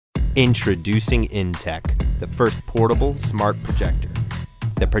Introducing Intech, the first portable smart projector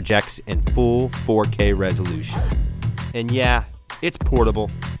that projects in full 4K resolution. And yeah, it's portable,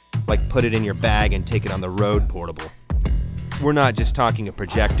 like put it in your bag and take it on the road portable. We're not just talking a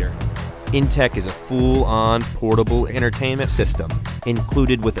projector. Intech is a full-on portable entertainment system,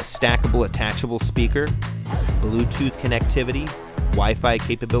 included with a stackable attachable speaker, Bluetooth connectivity, Wi-Fi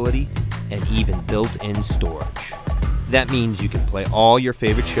capability, and even built-in storage. That means you can play all your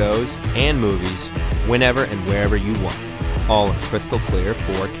favorite shows and movies whenever and wherever you want, all in crystal clear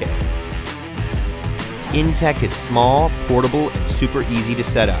 4K. Intech is small, portable, and super easy to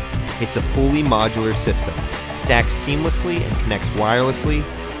set up. It's a fully modular system, stacks seamlessly and connects wirelessly,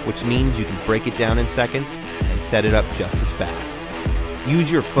 which means you can break it down in seconds and set it up just as fast.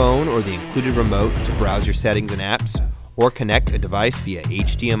 Use your phone or the included remote to browse your settings and apps, or connect a device via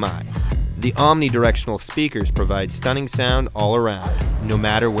HDMI. The omnidirectional speakers provide stunning sound all around, no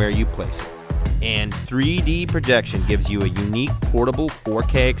matter where you place it. And 3D projection gives you a unique portable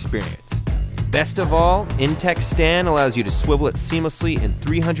 4K experience. Best of all, Intech's stand allows you to swivel it seamlessly in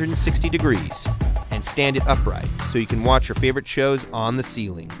 360 degrees and stand it upright so you can watch your favorite shows on the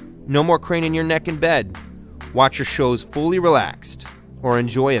ceiling. No more craning your neck in bed. Watch your shows fully relaxed or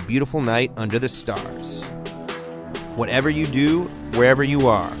enjoy a beautiful night under the stars. Whatever you do, wherever you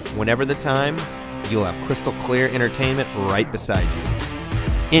are, whenever the time, you'll have crystal clear entertainment right beside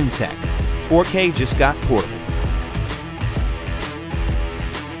you. Intech, 4K just got portable.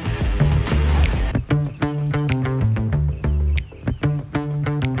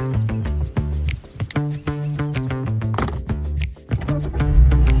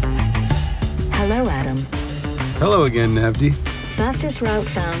 Hello, Adam. Hello again, Navdy. Fastest route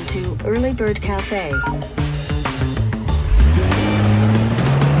found to Early Bird Cafe.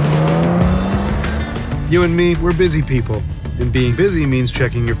 You and me, we're busy people. And being busy means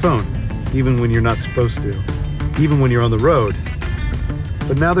checking your phone, even when you're not supposed to. Even when you're on the road.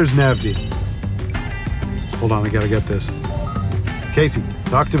 But now there's Navdy. Hold on, I gotta get this. Casey,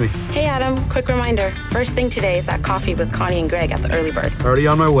 talk to me. Hey Adam, quick reminder. First thing today is that coffee with Connie and Greg at the Early Bird. Already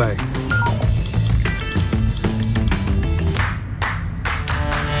on my way.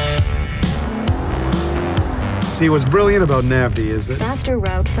 See, what's brilliant about Navdy is that... Faster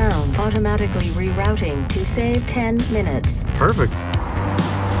route found, automatically rerouting to save 10 minutes. Perfect.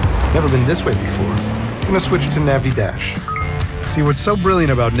 Never been this way before. Gonna switch to Navdy Dash. See, what's so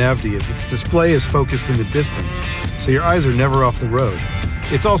brilliant about Navdy is its display is focused in the distance, so your eyes are never off the road.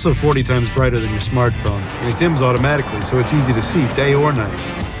 It's also 40 times brighter than your smartphone, and it dims automatically, so it's easy to see day or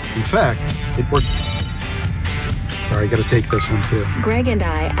night. In fact, it works... Sorry, gotta take this one too. Greg and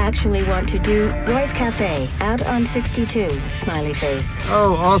I actually want to do Roy's Cafe out on 62, smiley face.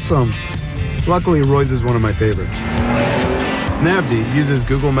 Oh, awesome. Luckily, Roy's is one of my favorites. Navdy uses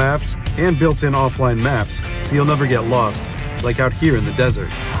Google Maps and built-in offline maps, so you'll never get lost, like out here in the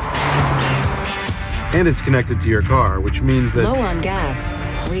desert. And it's connected to your car, which means that... Low on gas.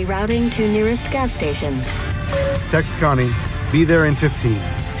 Rerouting to nearest gas station. Text Connie, be there in 15.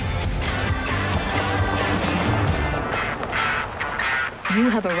 You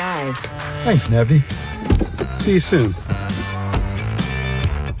have arrived. Thanks, Navdy. See you soon.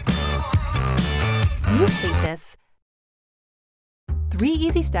 Do you hate this? 3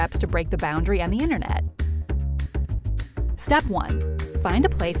 easy steps to break the boundary on the internet. Step 1. Find a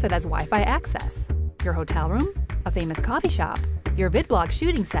place that has Wi-Fi access. Your hotel room, a famous coffee shop, your VidBlog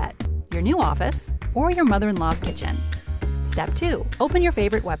shooting set, your new office, or your mother-in-law's kitchen. Step 2. Open your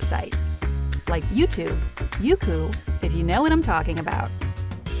favorite website, like YouTube, Youku, if you know what I'm talking about.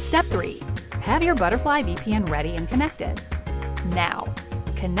 Step 3. Have your Butterfly VPN ready and connected. Now,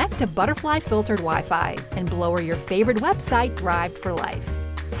 connect to Butterfly filtered Wi-Fi and blow where your favorite website thrived for life.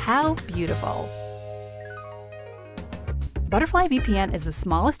 How beautiful! Butterfly VPN is the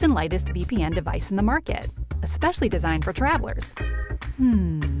smallest and lightest VPN device in the market, especially designed for travelers.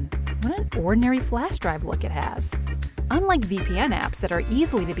 What an ordinary flash drive look it has. Unlike VPN apps that are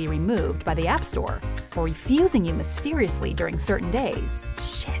easily to be removed by the App Store or refusing you mysteriously during certain days.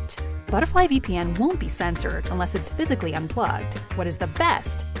 Shit. Butterfly VPN won't be censored unless it's physically unplugged. What is the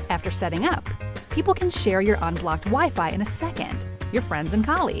best? After setting up, people can share your unblocked Wi-Fi in a second, your friends and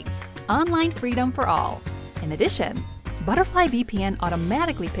colleagues. Online freedom for all. In addition, Butterfly VPN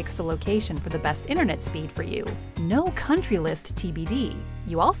automatically picks the location for the best internet speed for you. No country list TBD.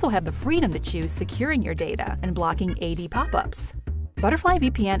 You also have the freedom to choose securing your data and blocking AD pop-ups. Butterfly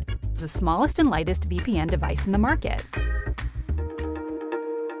VPN is the smallest and lightest VPN device in the market.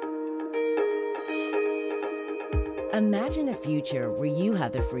 Imagine a future where you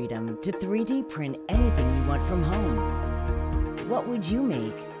have the freedom to 3D print anything you want from home. What would you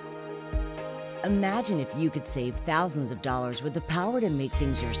make? Imagine if you could save thousands of dollars with the power to make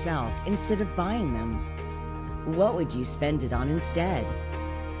things yourself instead of buying them. What would you spend it on instead?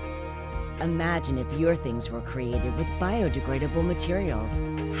 Imagine if your things were created with biodegradable materials,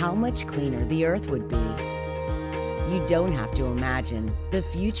 how much cleaner the earth would be. You don't have to imagine. The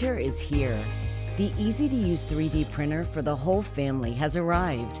future is here. The easy-to-use 3D printer for the whole family has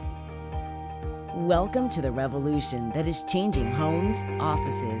arrived. Welcome to the revolution that is changing homes,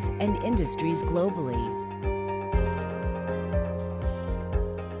 offices, and industries globally.